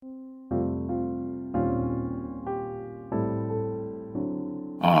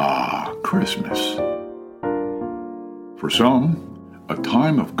Ah, Christmas. For some, a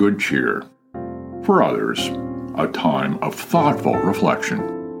time of good cheer. For others, a time of thoughtful reflection.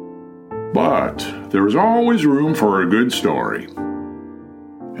 But there is always room for a good story.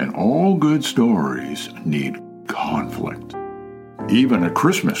 And all good stories need conflict. Even a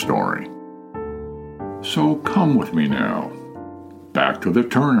Christmas story. So come with me now, back to the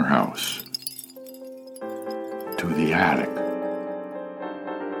Turner house, to the attic,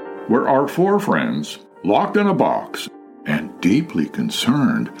 where our four friends, locked in a box and deeply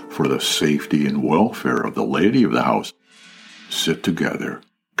concerned for the safety and welfare of the lady of the house, sit together,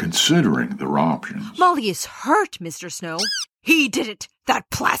 considering their options. Molly is hurt, Mr. Snow. He did it, that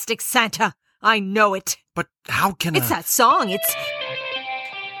plastic Santa. I know it. But how can It's that song. It's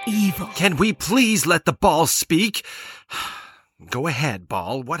evil. Can we please let the ball speak? Go ahead,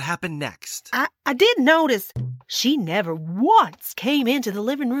 Ball. What happened next? I did notice she never once came into the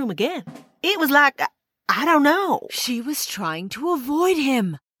living room again. It was like, I don't know. She was trying to avoid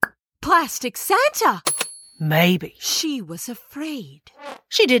him. Plastic Santa. Maybe. She was afraid.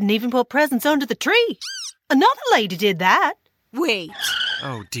 She didn't even put presents under the tree. Another lady did that. Wait.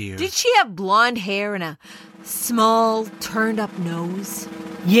 Oh, dear. Did she have blonde hair and a small, turned-up nose?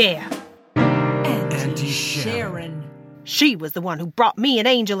 Yeah. Auntie Sharon. She was the one who brought me an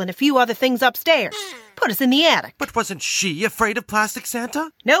angel and a few other things upstairs. Put us in the attic. But wasn't she afraid of Plastic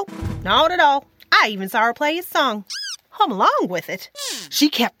Santa? Nope, not at all. I even saw her play his song. Hum along with it. She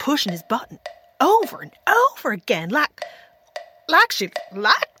kept pushing his button over and over again, like she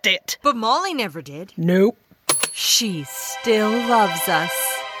liked it. But Molly never did. Nope. She still loves us.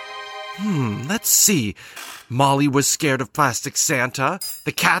 Let's see. Molly was scared of Plastic Santa.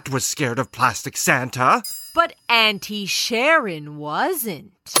 The cat was scared of Plastic Santa. But Auntie Sharon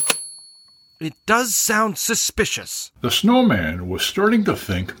wasn't. It does sound suspicious. The snowman was starting to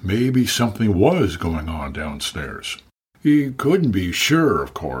think maybe something was going on downstairs. He couldn't be sure,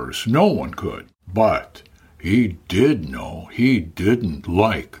 of course. No one could. But he did know he didn't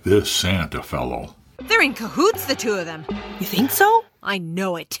like this Santa fellow. They're in cahoots, the two of them. You think so? I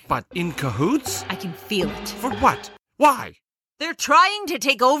know it. But in cahoots? I can feel it. For what? Why? They're trying to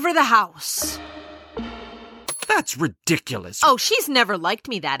take over the house. That's ridiculous. Oh, she's never liked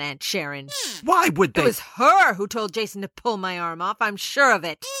me, that Aunt Sharon. Why would they? It was her who told Jason to pull my arm off. I'm sure of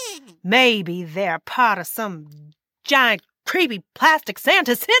it. Maybe they're part of some giant, creepy plastic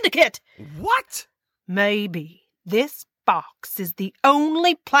Santa syndicate. What? Maybe this box is the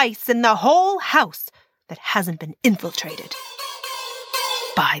only place in the whole house that hasn't been infiltrated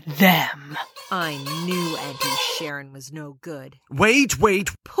by them. I knew Auntie Sharon was no good. Wait.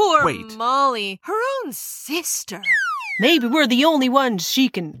 Poor Molly, her own sister. Maybe we're the only ones she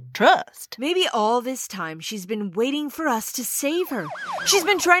can trust. Maybe all this time she's been waiting for us to save her. She's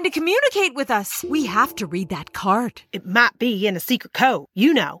been trying to communicate with us. We have to read that card. It might be in a secret code,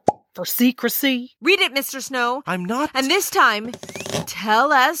 you know, for secrecy. Read it, Mr. Snow. I'm not. And this time,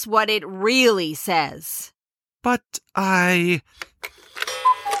 tell us what it really says. But I...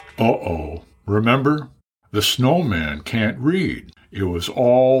 Uh-oh. Remember? The snowman can't read. It was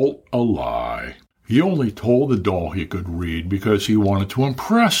all a lie. He only told the doll he could read because he wanted to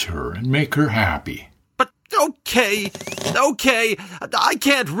impress her and make her happy. But okay, I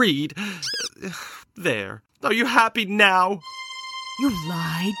can't read. There. Are you happy now? You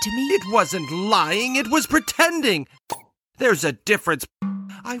lied to me? It wasn't lying, it was pretending. There's a difference.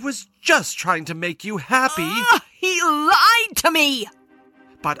 I was just trying to make you happy. He lied to me!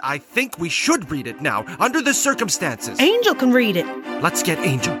 But I think we should read it now, under the circumstances. Angel can read it. Let's get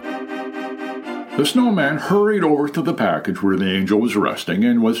Angel. The snowman hurried over to the package where the angel was resting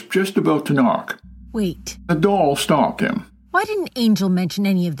and was just about to knock. Wait. The doll stopped him. Why didn't Angel mention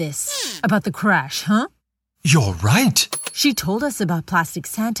any of this? About the crash, huh? You're right. She told us about Plastic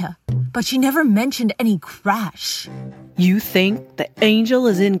Santa, but she never mentioned any crash. You think the angel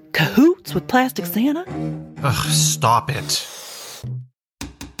is in cahoots with Plastic Santa? Ugh, stop it.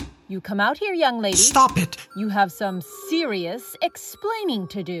 You come out here, young lady. Stop it. You have some serious explaining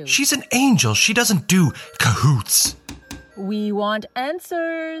to do. She's an angel. She doesn't do cahoots. We want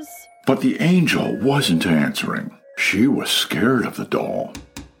answers. But the angel wasn't answering. She was scared of the doll.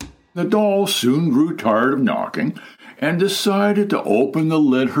 The doll soon grew tired of knocking and decided to open the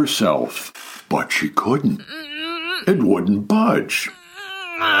lid herself. But she couldn't. It wouldn't budge.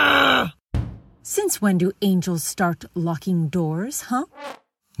 Since when do angels start locking doors, huh?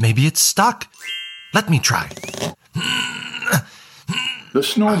 Maybe it's stuck. Let me try. The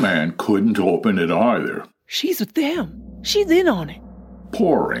snowman couldn't open it either. She's with them. She's in on it.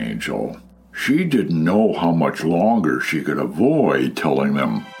 Poor angel. She didn't know how much longer she could avoid telling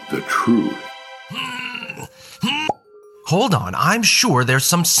them the truth. Hold on, I'm sure there's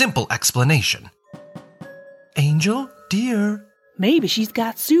some simple explanation. Angel, dear. Maybe she's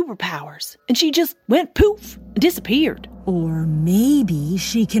got superpowers, and she just went poof and disappeared. Or maybe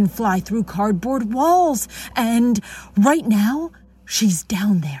she can fly through cardboard walls, and right now, she's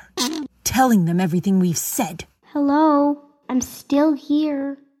down there, telling them everything we've said. Hello, I'm still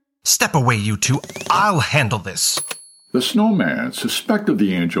here. Step away, you two. I'll handle this. The snowman suspected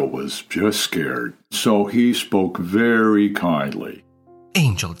the angel was just scared, so he spoke very kindly.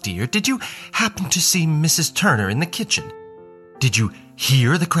 Angel, dear, did you happen to see Mrs. Turner in the kitchen? Did you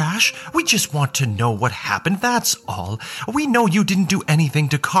hear the crash? We just want to know what happened, that's all. We know you didn't do anything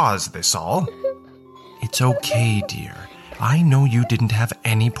to cause this all. It's okay, dear. I know you didn't have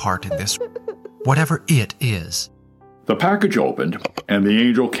any part in this, whatever it is. The package opened, and the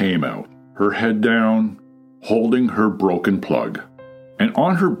angel came out, her head down, holding her broken plug, and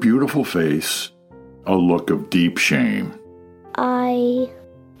on her beautiful face, a look of deep shame. I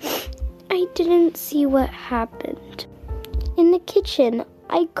didn't see what happened. In the kitchen,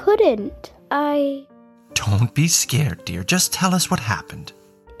 I couldn't. Don't be scared, dear. Just tell us what happened.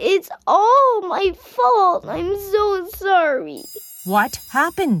 It's all my fault. I'm so sorry. What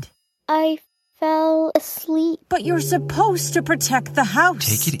happened? I fell asleep. But you're supposed to protect the house.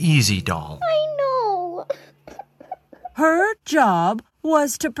 Take it easy, doll. I know. Her job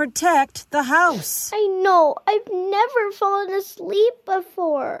was to protect the house. I know. I've never fallen asleep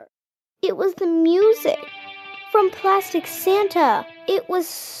before. It was the music from Plastic Santa. It was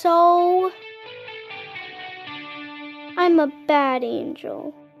so... I'm a bad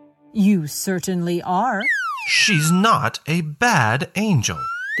angel. You certainly are. She's not a bad angel.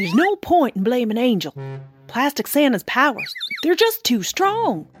 There's no point in blaming Angel. Plastic Santa's powers, they're just too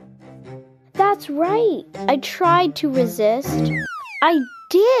strong. That's right. I tried to resist. I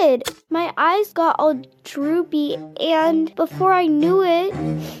did. My eyes got all droopy, and before I knew it...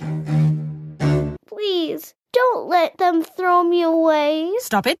 Please, don't let them throw me away.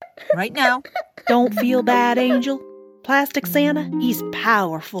 Stop it, right now. Don't feel bad, Angel. Plastic Santa, he's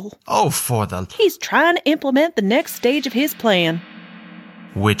powerful. Oh, for the... He's trying to implement the next stage of his plan.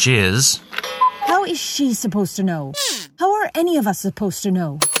 Which is... How is she supposed to know? How are any of us supposed to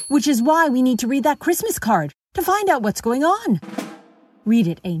know? Which is why we need to read that Christmas card to find out what's going on. Read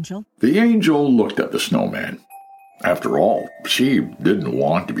it, Angel. The angel looked at the snowman. After all, she didn't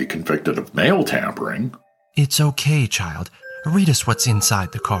want to be convicted of mail tampering. It's okay, child. Read us what's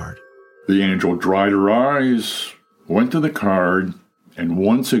inside the card. The angel dried her eyes, went to the card, and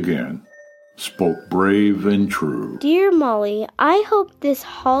once again spoke brave and true. Dear Molly, I hope this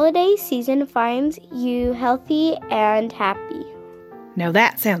holiday season finds you healthy and happy. Now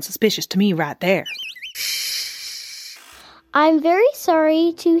that sounds suspicious to me right there. I'm very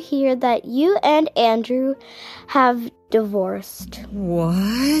sorry to hear that you and Andrew have divorced.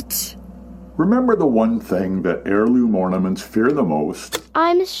 What? Remember the one thing that heirloom ornaments fear the most?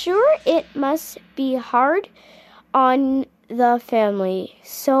 I'm sure it must be hard on the family.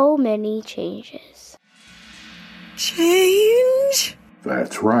 So many changes. Change?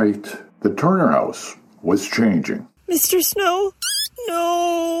 That's right. The Turner house was changing. Mr. Snow?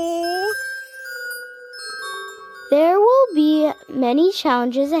 No. There will be many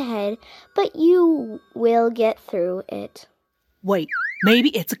challenges ahead, but you will get through it. Wait, maybe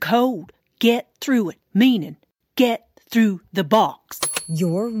it's a code. Get through it, meaning get through the box.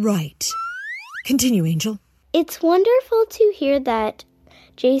 You're right. Continue, Angel. It's wonderful to hear that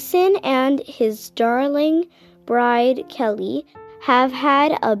Jason and his darling bride, Kelly, have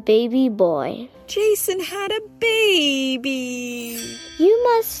had a baby boy. Jason had a baby. You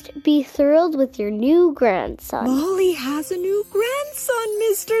must be thrilled with your new grandson. Molly has a new grandson,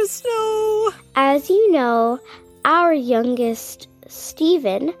 Mr. Snow. As you know, our youngest,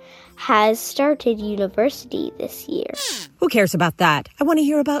 Stephen, has started university this year. Who cares about that? I want to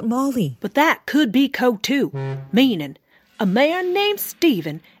hear about Molly. But that could be code 2, meaning a man named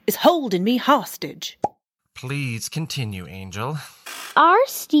Stephen is holding me hostage. Please continue, Angel. Our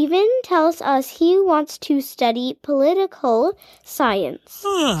Stephen tells us he wants to study political science.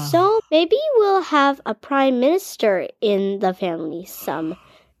 So maybe we'll have a prime minister in the family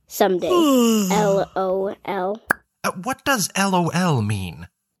someday. LOL. What does LOL mean?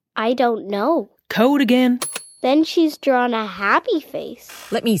 I don't know. Code again. Then she's drawn a happy face.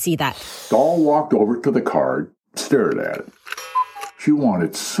 Let me see that. Doll walked over to the card, stared at it. She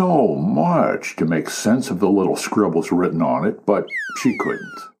wanted so much to make sense of the little scribbles written on it, but she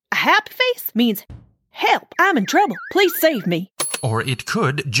couldn't. A happy face means, help, I'm in trouble, please save me. or it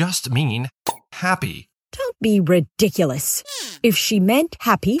could just mean happy. Don't be ridiculous. If she meant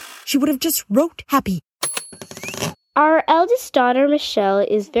happy, she would have just wrote happy. Our eldest daughter, Michelle,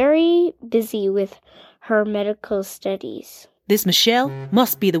 is very busy with her medical studies. This Michelle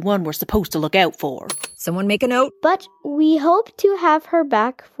must be the one we're supposed to look out for. Someone make a note. But we hope to have her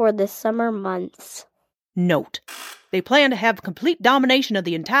back for the summer months. Note. They plan to have complete domination of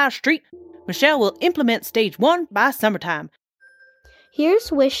the entire street. Michelle will implement stage 1 by summertime.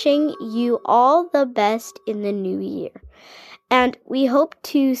 Here's wishing you all the best in the new year. And we hope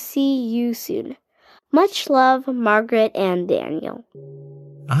to see you soon. Much love, Margaret and Daniel.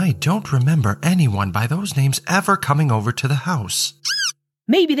 I don't remember anyone by those names ever coming over to the house.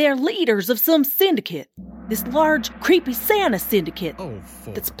 Maybe they're leaders of some syndicate. This large, creepy Santa syndicate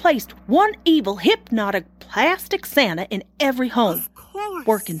that's placed one evil, hypnotic plastic Santa in every home,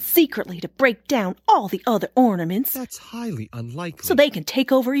 working secretly to break down all the other ornaments. That's highly unlikely. So they can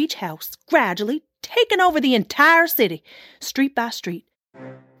take over each house, gradually taking over the entire city, street by street.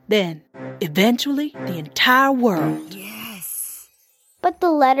 Then, eventually, the entire world. Yes. But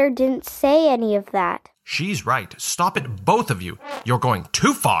the letter didn't say any of that. She's right. Stop it, both of you. You're going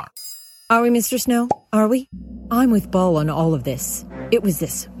too far. Are we, Mr. Snow? Are we? I'm with Ball on all of this. It was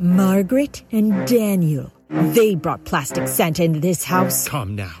this Margaret and Daniel. They brought Plastic Santa into this house.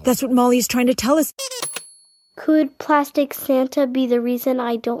 Come now. That's what Molly's trying to tell us. Could Plastic Santa be the reason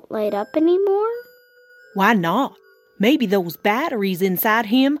I don't light up anymore? Why not? Maybe those batteries inside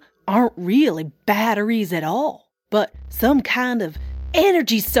him aren't really batteries at all, but some kind of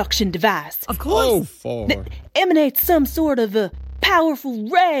energy suction device. Of course. That emanates some sort of a powerful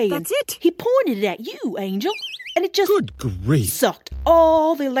ray. That's it. He pointed it at you, Angel, and it just Good grief. sucked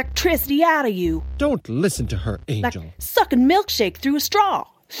all the electricity out of you. Don't listen to her, Angel. Like sucking milkshake through a straw.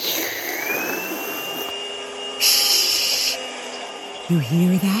 Shh. You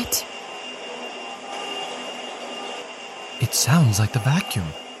hear that? It sounds like the vacuum.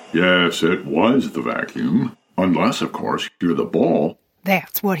 Yes, it was the vacuum. Unless, of course, you're the ball.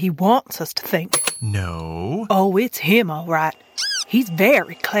 That's what he wants us to think. No. Oh, it's him, all right. He's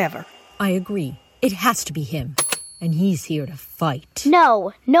very clever. I agree. It has to be him. And he's here to fight.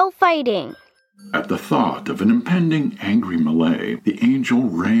 No fighting. At the thought of an impending angry melee, the angel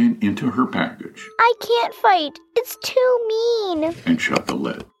ran into her package I can't fight. It's too mean. and shut the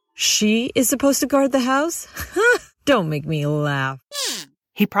lid. She is supposed to guard the house? Don't make me laugh.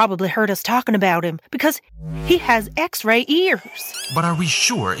 He probably heard us talking about him because he has X-ray ears. But are we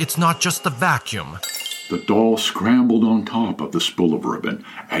sure it's not just the vacuum? The doll scrambled on top of the spool of ribbon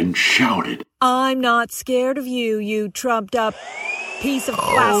and shouted. I'm not scared of you, you trumped up piece of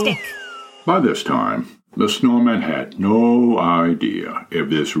plastic. By this time, the snowman had no idea if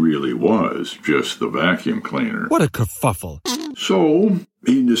this really was just the vacuum cleaner. What a kerfuffle. So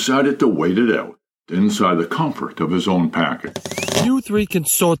he decided to wait it out inside the comfort of his own package. You three can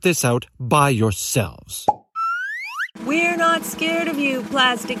sort this out by yourselves. We're not scared of you,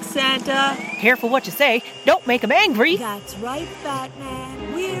 Plastic Santa. Careful what you say. Don't make him angry. That's right,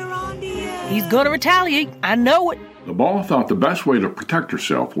 Batman. We're on to you. He's gonna retaliate. I know it. The ball thought the best way to protect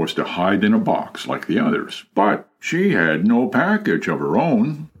herself was to hide in a box like the others, but she had no package of her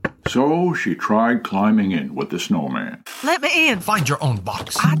own. So she tried climbing in with the snowman. Let me in. Find your own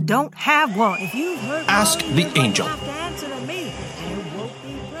box. I don't have one. If you've heard Ask Molly, the you're gonna angel. have to answer to me. And it won't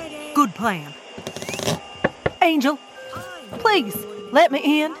be pretty. Good plan. Angel, please, let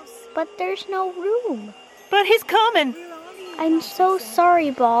me in. But there's no room. But he's coming. I'm so sorry,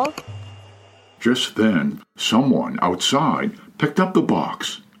 Ball. Just then, someone outside picked up the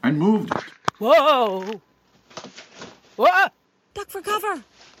box and moved it. Whoa! Whoa! Duck for cover.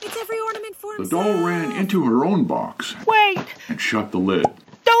 It's every ornament for The himself. doll ran into her own box Wait! and shut the lid.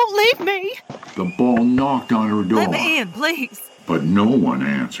 Don't leave me! The ball knocked on her door, Let me in, please. but no one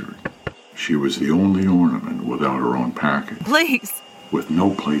answered. She was the only ornament without her own package, Please. with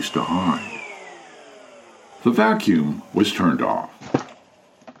no place to hide. The vacuum was turned off.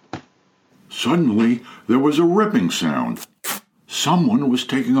 Suddenly, there was a ripping sound. Someone was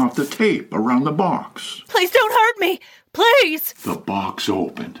taking off the tape around the box. Please don't hurt me! Please! The box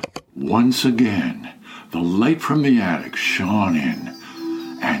opened. Once again, the light from the attic shone in,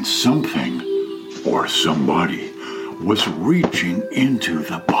 and something, or somebody, was reaching into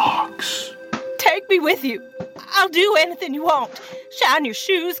the box. Take me with you. I'll do anything you want. Shine your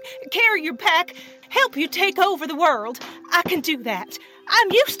shoes, carry your pack, help you take over the world. I can do that.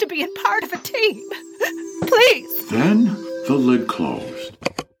 I'm used to being part of a team. Please. Then the lid closed.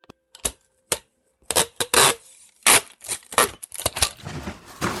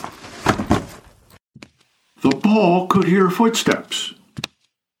 The ball could hear footsteps.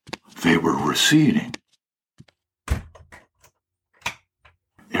 They were receding.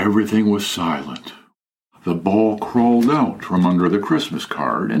 Everything was silent. The ball crawled out from under the Christmas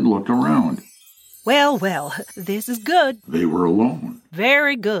card and looked around. Well, this is good. They were alone.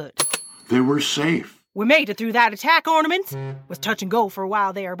 Very good. They were safe. We made it through that attack, Ornaments. Was touch and go for a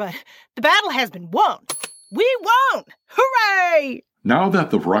while there, but the battle has been won. We won! Hooray! Now that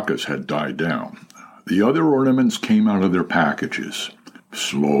the ruckus had died down, the other ornaments came out of their packages.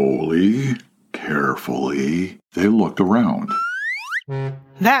 Slowly, carefully, they looked around.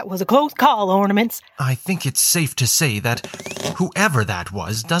 That was a close call, Ornaments. I think it's safe to say that whoever that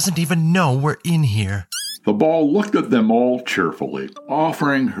was doesn't even know we're in here. The ball looked at them all cheerfully,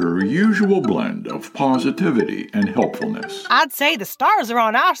 offering her usual blend of positivity and helpfulness. I'd say the stars are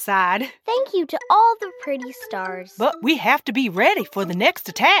on our side. Thank you to all the pretty stars. But we have to be ready for the next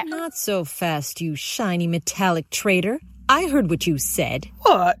attack. Not so fast, you shiny metallic traitor. I heard what you said.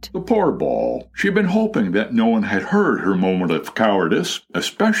 What? The poor ball. She'd been hoping that no one had heard her moment of cowardice,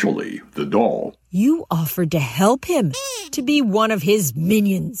 especially the doll. You offered to help him, to be one of his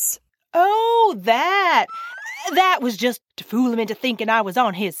minions. Oh, that. That was just to fool him into thinking I was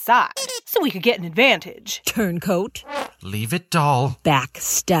on his side, so we could get an advantage. Turncoat. Leave it, doll.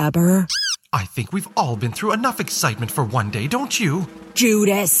 Backstabber. I think we've all been through enough excitement for one day, don't you?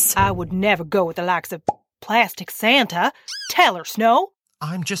 Judas. I would never go with the likes of Plastic Santa. Tell her, Snow.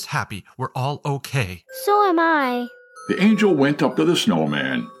 I'm just happy we're all okay. So am I. The angel went up to the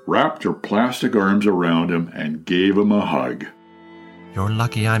snowman, wrapped her plastic arms around him, and gave him a hug. You're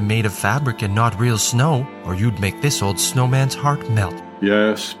lucky I'm made of fabric and not real snow, or you'd make this old snowman's heart melt.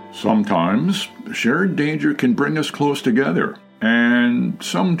 Yes, sometimes shared danger can bring us close together, and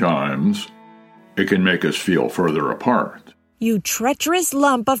sometimes it can make us feel further apart. You treacherous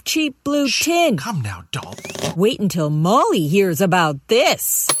lump of cheap blue tin. Come now, doll. Wait until Molly hears about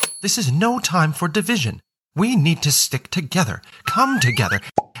this. This is no time for division. We need to stick together, come together,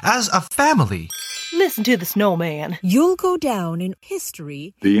 as a family. Listen to the snowman. You'll go down in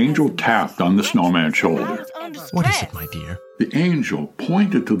history. The angel tapped on the snowman's shoulder. What is it, my dear? The angel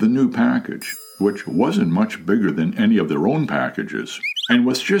pointed to the new package, which wasn't much bigger than any of their own packages, and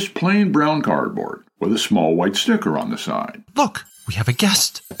was just plain brown cardboard with a small white sticker on the side. Look, we have a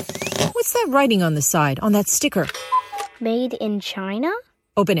guest. What's that writing on the side, on that sticker? Made in China?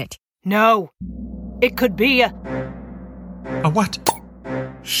 Open it. No. It could be a... A what?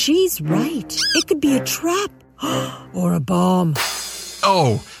 She's right. It could be a trap. Or a bomb.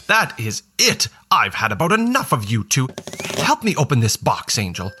 Oh, that is it. I've had about enough of you two. Help me open this box,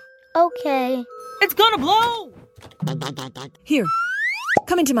 Angel. Okay. It's gonna blow! Here,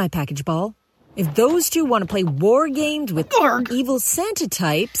 come into my package, Ball. If those two want to play war games with evil Santa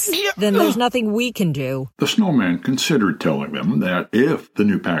types, then there's nothing we can do. The snowman considered telling them that if the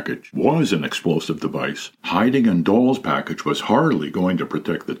new package was an explosive device, hiding in Doll's package was hardly going to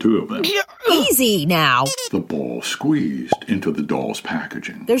protect the two of them. Easy now. The ball squeezed into the doll's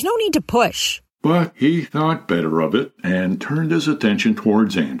packaging. There's no need to push. But he thought better of it and turned his attention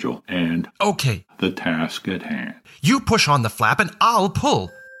towards Angel and Okay. the task at hand. You push on the flap and I'll pull.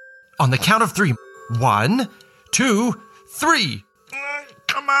 On the count of 3. 1, 2, 3.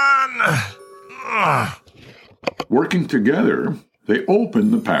 Come on. Working together, they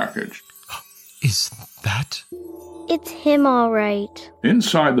opened the package. Is that? It's him, all right.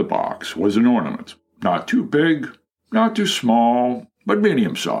 Inside the box was an ornament. Not too big, not too small, but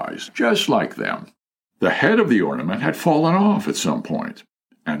medium-sized, just like them. The head of the ornament had fallen off at some point,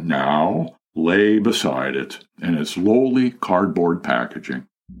 and now lay beside it in its lowly cardboard packaging.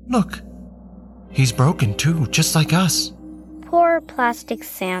 Look, he's broken too, just like us. Poor Plastic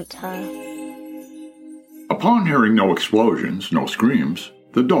Santa. Upon hearing no explosions, no screams,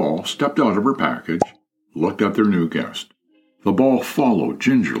 the doll stepped out of her package, looked at their new guest. The ball followed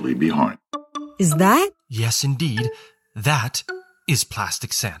gingerly behind. Is that? Yes, indeed. That is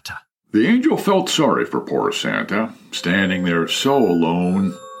Plastic Santa. The angel felt sorry for poor Santa, standing there so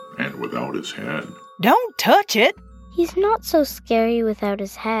alone and without his head. Don't touch it. He's not so scary without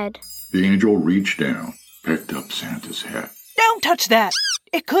his head. The angel reached down, picked up Santa's head. Don't touch that.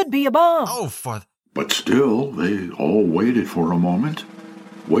 It could be a bomb. Oh, But still, they all waited for a moment.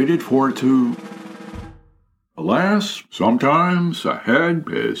 Waited for it to... Alas, sometimes a head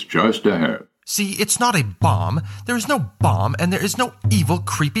is just a head. See, it's not a bomb. There is no bomb, and there is no evil,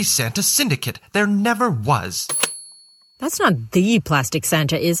 creepy Santa syndicate. There never was. That's not the Plastic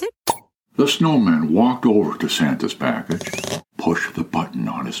Santa, is it? The snowman walked over to Santa's package, pushed the button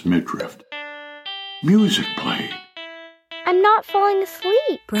on his midriff. Music played. I'm not falling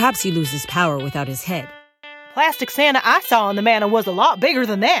asleep. Perhaps he loses power without his head. plastic Santa I saw in the manor was a lot bigger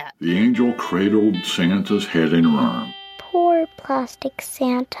than that. The angel cradled Santa's head in her arm. Poor plastic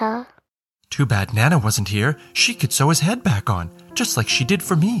Santa. Too bad Nana wasn't here. She could sew his head back on, just like she did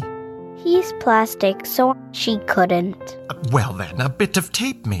for me. He's plastic, so she couldn't. Well then, a bit of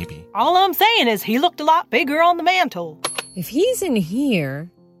tape maybe. All I'm saying is he looked a lot bigger on the mantle. If he's in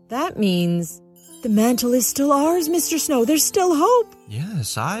here, that means the mantle is still ours, Mr. Snow. There's still hope.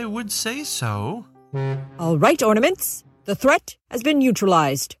 Yes, I would say so. All right, ornaments. The threat has been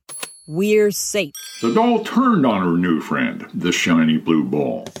neutralized. We're safe. The doll turned on her new friend, the shiny blue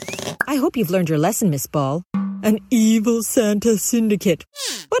ball. I hope you've learned your lesson, Miss Ball. An evil Santa syndicate.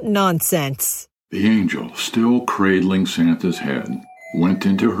 What nonsense. The angel, still cradling Santa's head, went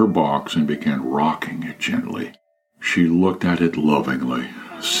into her box and began rocking it gently. She looked at it lovingly,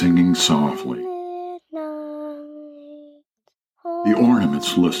 singing softly. The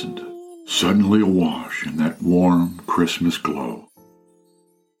ornaments listened, suddenly awash in that warm Christmas glow.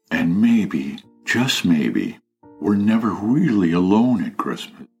 And maybe, just maybe, we're never really alone at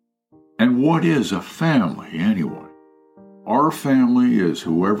Christmas. And what is a family, anyway? Our family is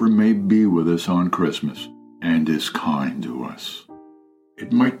whoever may be with us on Christmas and is kind to us.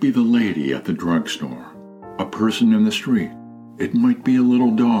 It might be the lady at the drugstore, a person in the street. It might be a little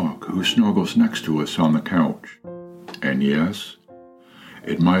dog who snuggles next to us on the couch. And yes,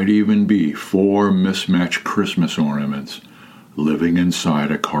 it might even be 4 mismatched Christmas ornaments living inside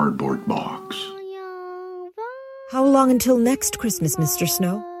a cardboard box. How long until next Christmas, Mr.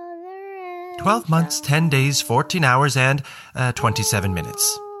 Snow? 12 months, 10 days, 14 hours, and 27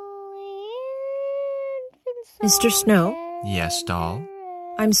 minutes. Mr. Snow? Yes, doll?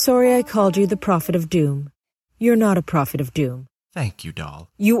 I'm sorry I called you the Prophet of Doom. You're not a Prophet of Doom. Thank you, doll.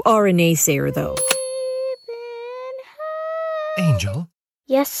 You are a naysayer, though. Angel?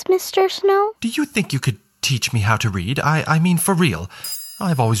 Yes, Mr. Snow? Do you think you could teach me how to read? I mean, for real.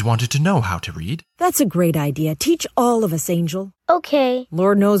 I've always wanted to know how to read. That's a great idea. Teach all of us, Angel. Okay.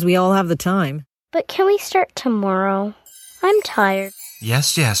 Lord knows we all have the time. But can we start tomorrow? I'm tired.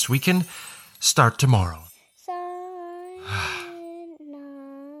 Yes, we can start tomorrow.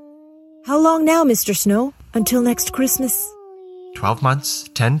 How long now, Mr. Snow? Until next Christmas? 12 months,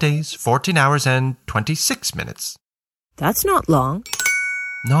 10 days, 14 hours, and 26 minutes. That's not long.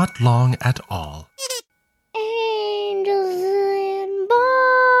 Not long at all.